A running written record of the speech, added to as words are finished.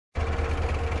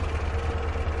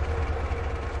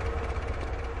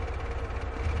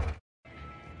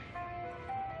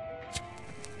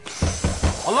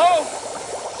Hello?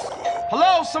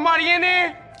 Hello? Somebody in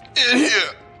there? In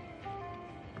here.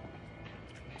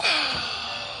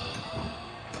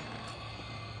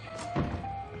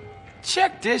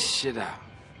 Check this shit out.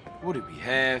 What do we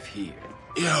have here?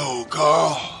 Yo,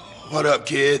 Carl. What up,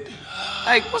 kid?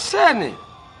 Hey, what's happening?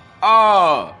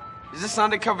 Is this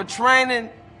undercover training?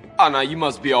 Oh, no, you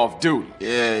must be off duty.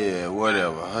 Yeah,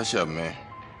 whatever. Hush up, man.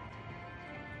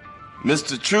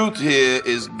 Mr. Truth here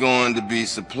is going to be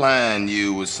supplying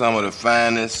you with some of the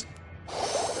finest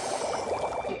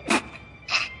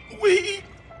weed,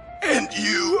 and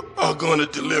you are going to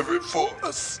deliver it for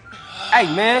us.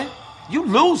 Hey, man, you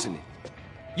losing it.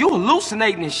 You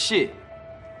hallucinating this shit.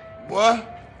 What?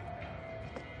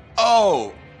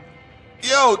 Oh.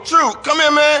 Yo, Truth, come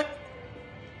here, man.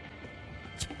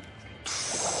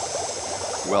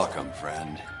 Welcome,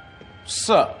 friend. What's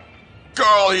up?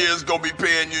 Carl here is gonna be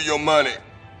paying you your money.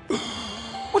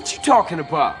 What you talking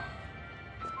about?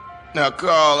 Now,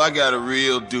 Carl, I got a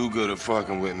real do-gooder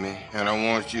fucking with me, and I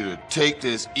want you to take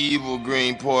this evil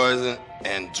green poison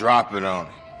and drop it on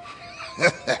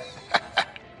him.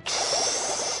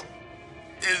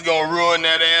 It's gonna ruin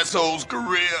that asshole's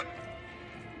career.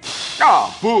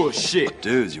 Ah, bullshit.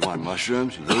 Dudes, you want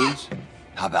mushrooms, loons?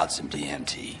 How about some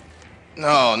DMT?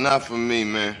 No, not for me,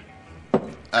 man.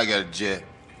 I got a jet.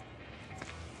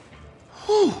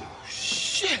 Whew,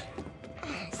 shit.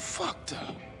 I'm fucked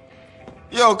up.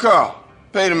 Yo, Carl,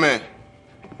 pay the man.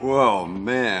 Whoa,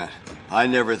 man. I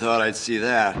never thought I'd see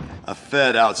that. A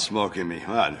Fed out smoking me,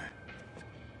 huh?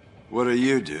 What are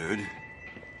you, dude?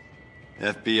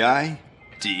 FBI?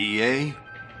 DEA?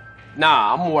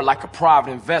 Nah, I'm more like a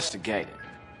private investigator.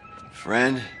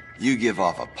 Friend, you give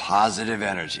off a positive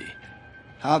energy.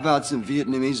 How about some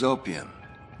Vietnamese opium?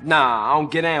 Nah, I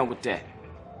don't get down with that.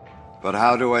 But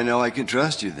how do I know I can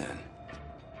trust you then?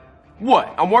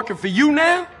 What, I'm working for you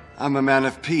now? I'm a man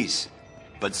of peace.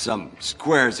 But some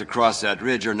squares across that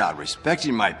ridge are not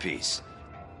respecting my peace.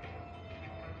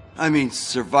 I mean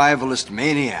survivalist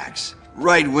maniacs,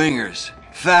 right-wingers,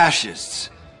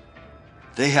 fascists.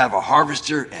 They have a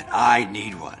harvester and I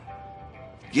need one.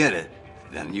 Get it,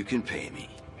 then you can pay me.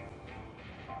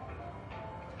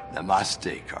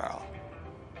 Namaste, Carl.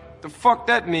 The fuck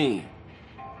that mean?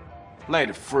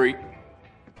 Later, freak.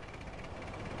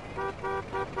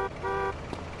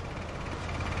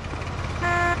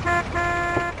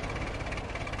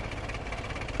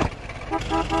 Move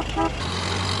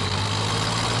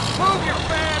your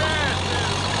fat ass!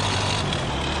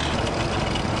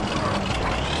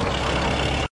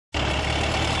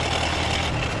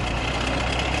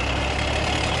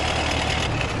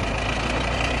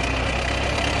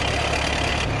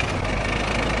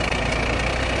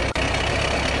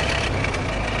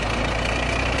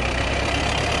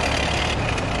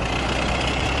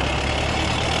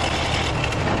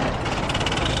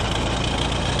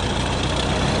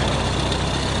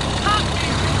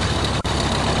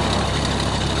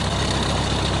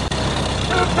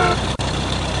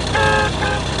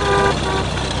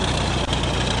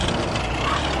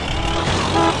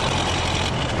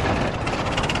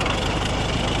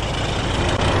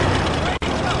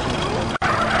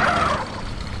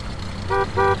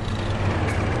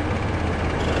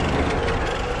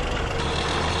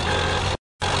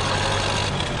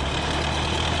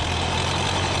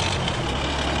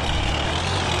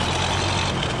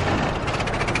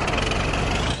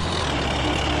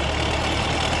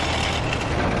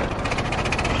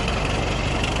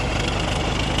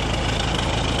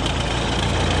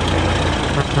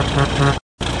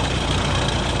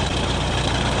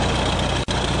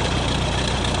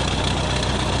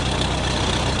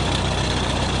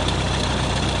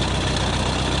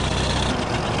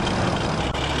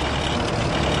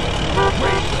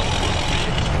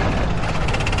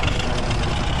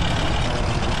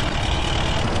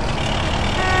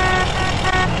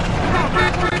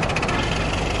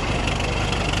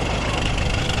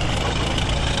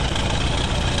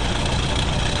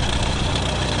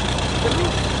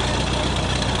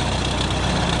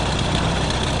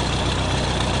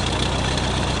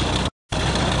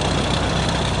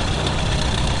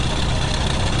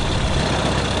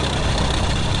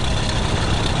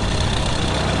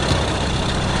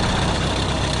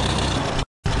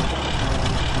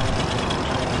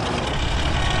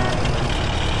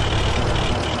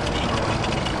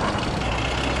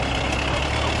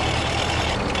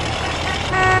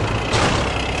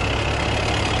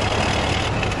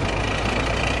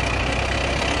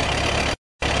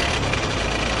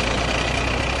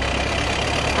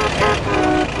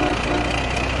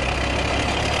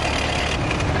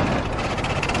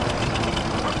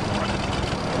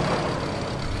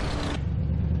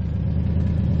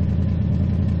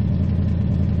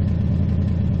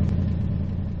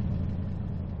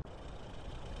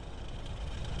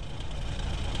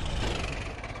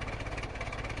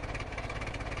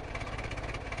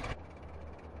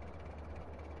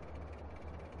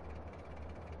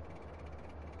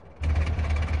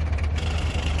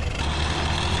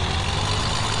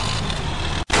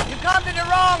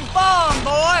 strong bomb,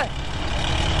 boy!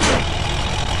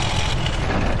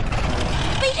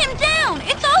 Beat him down!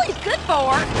 It's all he's good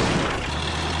for!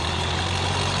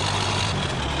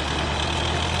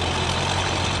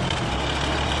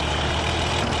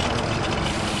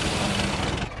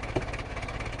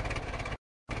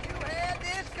 You had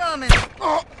this coming!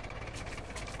 Oh.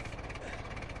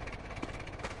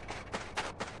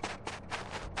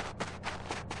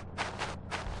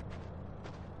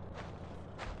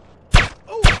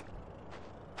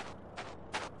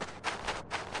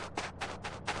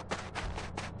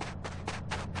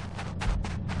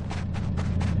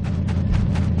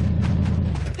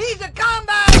 He's a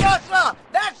combine rustler!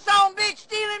 That son bitch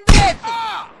stealing blessings!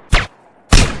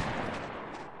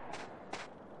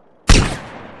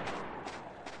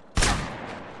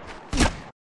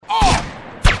 Oh.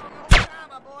 No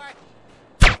drama, boy.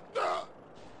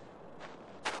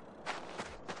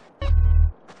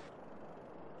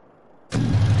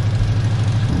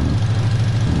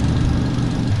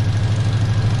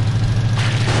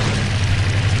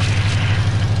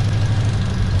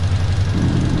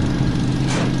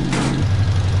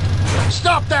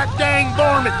 Stop that dang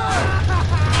varmint!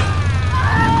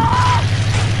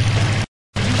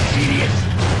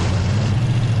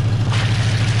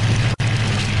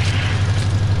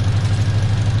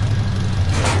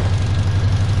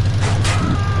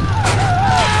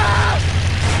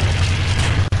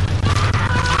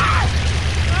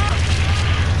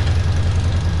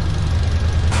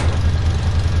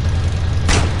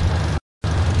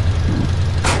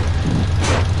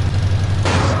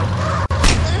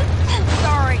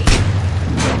 Sorry.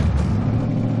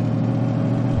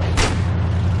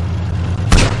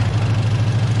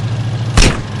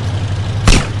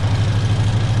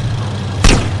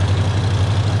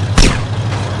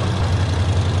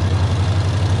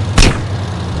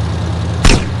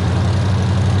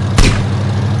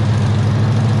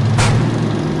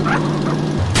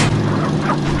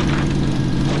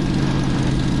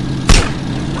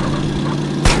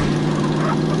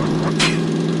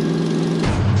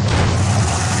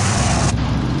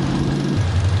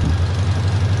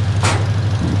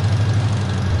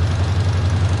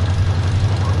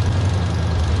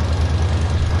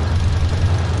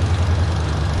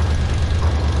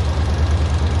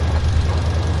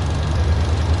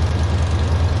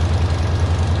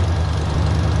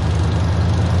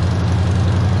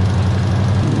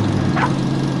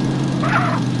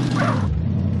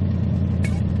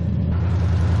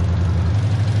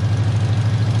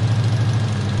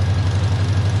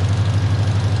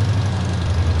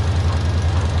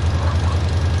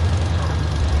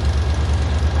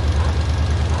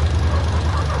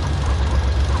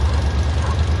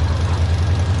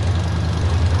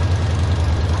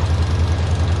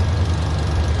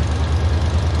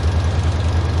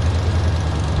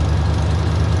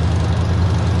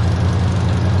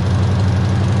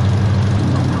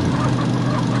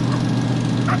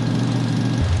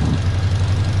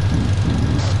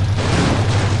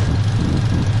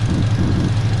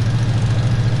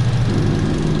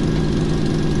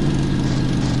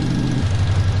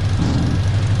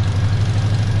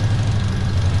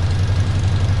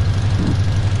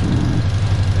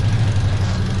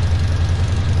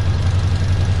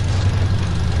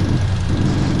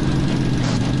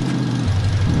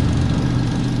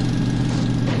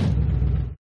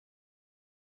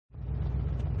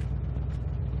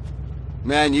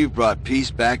 Man, you brought peace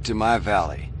back to my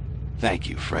valley. Thank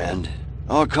you, friend.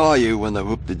 I'll call you when the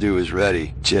whoop-de-doo is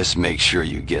ready. Just make sure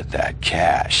you get that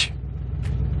cash.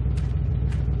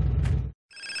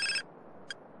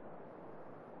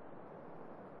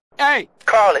 Hey,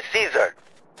 Carl, it's Caesar.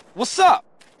 what's up?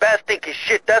 Bad thinking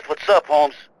shit, that's what's up,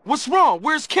 Holmes. What's wrong?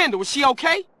 Where's Kendall? Is she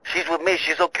okay? She's with me,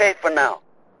 she's okay for now.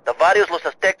 The Varios Los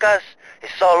Aztecas,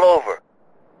 it's all over.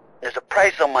 There's a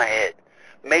price on my head.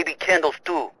 Maybe Kendall's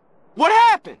too. What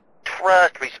happened?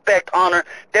 Trust, respect, honor,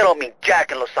 they don't mean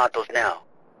jack in Los Santos now.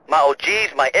 My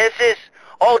OGs, my S's,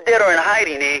 all dead or in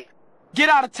hiding, eh? Get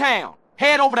out of town.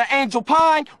 Head over to Angel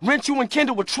Pine, rent you and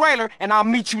Kendall a trailer, and I'll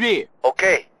meet you there.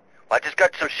 Okay. Well, I just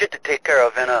got some shit to take care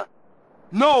of, and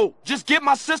No, just get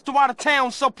my sister out of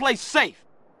town someplace safe.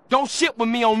 Don't shit with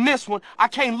me on this one. I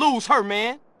can't lose her,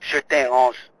 man. sure thing,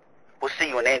 Holmes. We'll see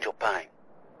you in Angel Pine.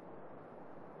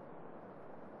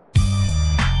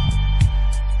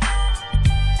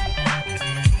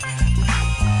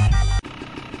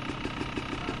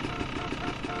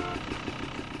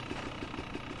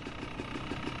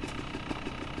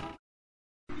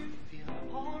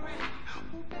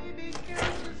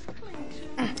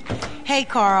 Hey,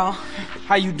 Carl.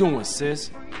 How you doing,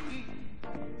 sis?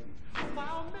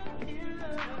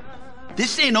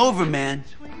 This ain't over, man.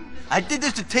 I did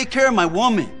this to take care of my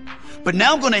woman. But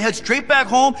now I'm gonna head straight back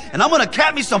home and I'm gonna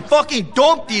cap me some fucking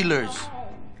dope dealers.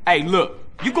 Hey, look,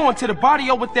 you going to the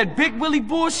barrio with that Big Willie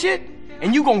bullshit,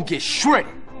 and you gonna get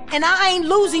shredded. And I ain't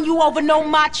losing you over no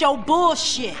macho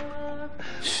bullshit.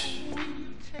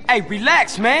 Hey,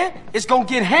 relax, man. It's gonna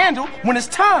get handled when it's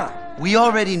time. We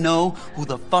already know who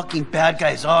the fucking bad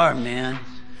guys are, man.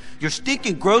 Your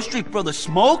stinking Grove Street brother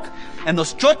Smoke and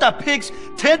those Chota pigs,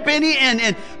 Ted Benny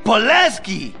and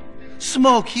Pulaski.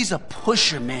 Smoke, he's a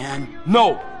pusher, man.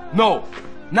 No,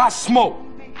 not Smoke.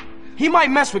 He might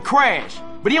mess with Crash,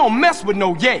 but he don't mess with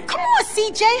no Ye. Come on,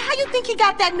 CJ. How you think he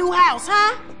got that new house,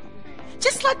 huh?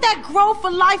 Just let that Grove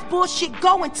for life bullshit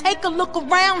go and take a look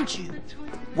around you.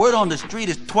 Word on the street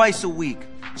is twice a week.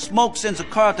 Smoke sends a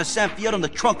car out to San Fierro and the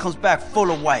trunk comes back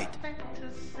full of white.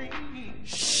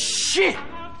 Shit!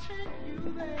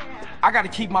 I gotta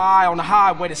keep my eye on the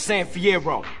highway to San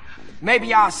Fierro.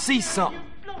 Maybe I'll see something.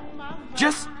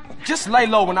 Just lay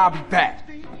low and I'll be back.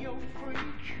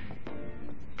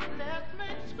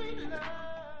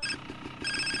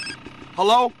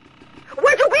 Hello?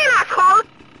 Where you been, asshole?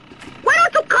 Why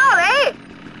don't you call, eh?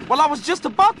 Well, I was just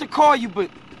about to call you, but...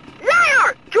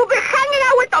 Liar! You've been hanging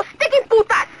out with those sticking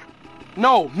putas!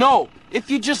 No.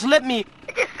 If you just let me...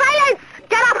 Silence!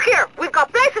 Get up here! We've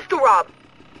got places to rob!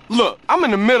 Look, I'm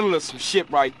in the middle of some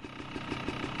shit, right?